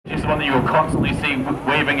one that you will constantly see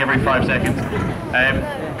waving every 5 seconds.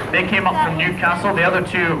 They came up from Newcastle. The other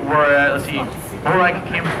two were, let's see, Orag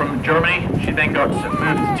came from Germany. She then got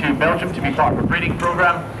moved to Belgium to be part of a breeding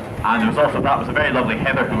program. And there was also, that was a very lovely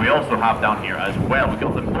Heather who we also have down here as well. We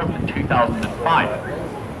got them both in 2005.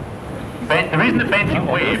 The reason that Benji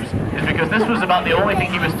waves is because this was about the only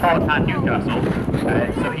thing he was taught at Newcastle.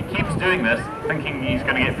 So he keeps doing this, thinking he's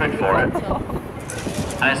going to get food for it.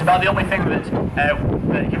 And it's about the only thing that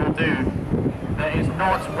he will do that is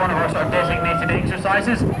not one of our sort of designated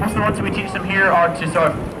exercises. Most of the ones that we teach them here are to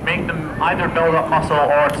sort of make them either build up muscle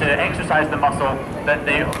or to exercise the muscle that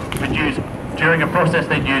they would use during a process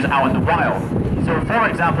they'd use out in the wild. So for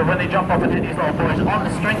example, when they jump up and hit these little boys on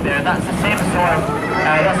the string there, that's the same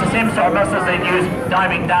sort of muscles they'd use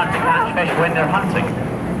diving down to catch fish when they're hunting.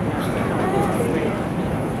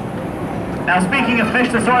 Now speaking of fish,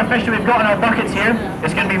 the sort of fish that we've got in our buckets here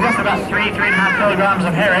is going to be roughly about 3.5 kilograms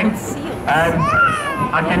of herring.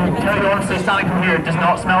 I can tell you honestly, standing from here, it does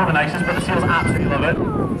not smell the nicest, but the seals absolutely love it.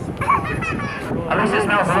 At least it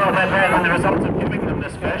smells a little bit better than the result of giving them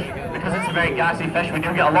this fish. Because it's a very gassy fish, we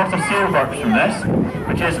do get a lot of seal burps from this,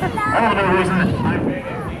 which is all the reason that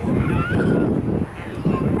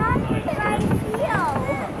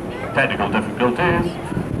technical difficulties.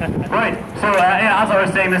 Right, so yeah, as I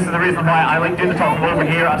was saying, this is the reason why I like doing the talking over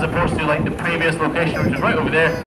here as opposed to like the previous location, which is right over there.